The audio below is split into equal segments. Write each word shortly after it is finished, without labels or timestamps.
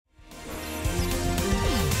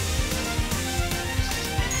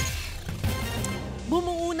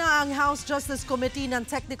ang House Justice Committee ng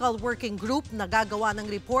Technical Working Group na gagawa ng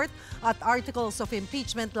report at articles of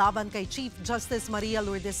impeachment laban kay Chief Justice Maria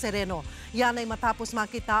Lourdes Sereno. Yan ay matapos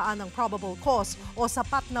makitaan ng probable cause o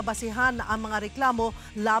sapat na basihan ang mga reklamo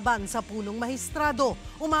laban sa punong mahistrado.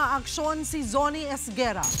 Umaaksyon si Zoni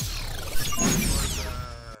Esguera.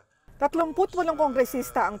 38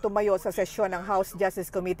 kongresista ang tumayo sa sesyon ng House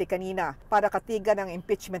Justice Committee kanina para katigan ng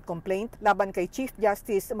impeachment complaint laban kay Chief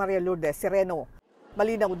Justice Maria Lourdes Sereno.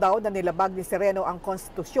 Malinaw daw na nilabag ni Sereno ang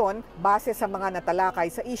konstitusyon base sa mga natalakay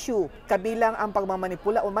sa issue, kabilang ang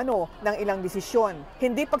pagmamanipula umano ng ilang desisyon,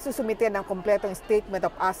 hindi pagsusumite ng kompletong statement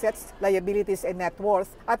of assets, liabilities and net worth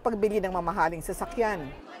at pagbili ng mamahaling sasakyan.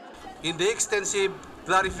 In the extensive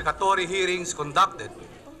clarificatory hearings conducted,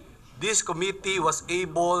 this committee was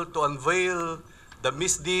able to unveil the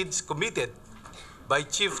misdeeds committed by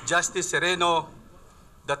Chief Justice Sereno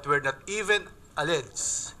that were not even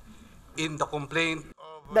alleged in the complaint.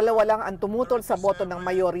 Dalawa lang ang tumutol sa boto ng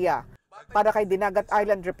mayorya. Para kay Dinagat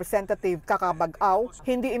Island Representative Kakabag-Aw,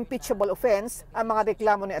 hindi impeachable offense ang mga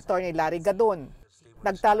reklamo ni Attorney Larry Gadon.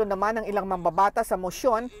 Nagtalo naman ang ilang mambabata sa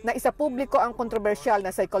mosyon na isapubliko ang kontrobersyal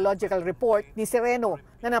na psychological report ni Sereno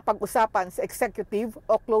na napag-usapan sa executive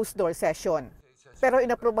o closed-door session. Pero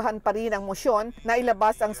inaprubahan pa rin ang mosyon na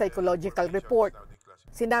ilabas ang psychological report.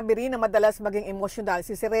 Sinabi rin na madalas maging emosyonal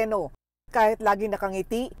si Sereno. Kahit laging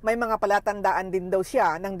nakangiti, may mga palatandaan din daw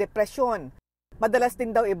siya ng depresyon. Madalas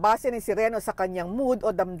din daw ibase ni Sereno sa kanyang mood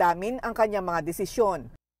o damdamin ang kanyang mga desisyon.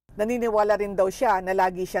 Naniniwala rin daw siya na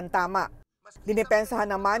lagi siyang tama. Dinipensahan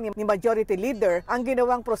naman ni Majority Leader ang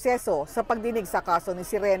ginawang proseso sa pagdinig sa kaso ni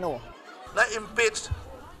Sereno. Na-impeach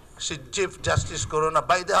si Chief Justice Corona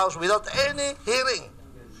by the House without any hearing.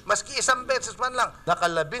 Maski isang beses man lang.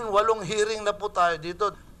 Naka-18 hearing na po tayo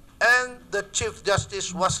dito. And the Chief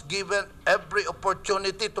Justice was given every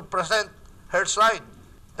opportunity to present her side.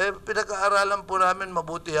 Pinag-aaralan po namin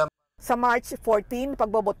mabuti yan. Sa March 14,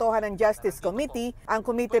 pagbobotohan ng Justice Committee ang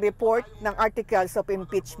committee report ng articles of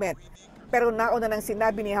impeachment. Pero nauna nang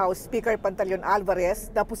sinabi ni House Speaker Pantaleon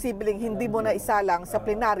Alvarez na posibleng hindi mo na isalang sa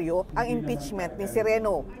plenaryo ang impeachment ni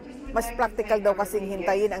Sereno. Mas practical daw kasing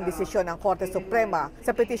hintayin ang desisyon ng Korte Suprema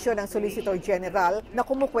sa petisyon ng Solicitor General na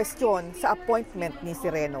kumukwestiyon sa appointment ni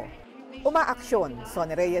Sereno. Umaaksyon,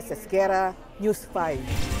 Sonny Reyes Esguera, News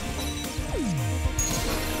 5.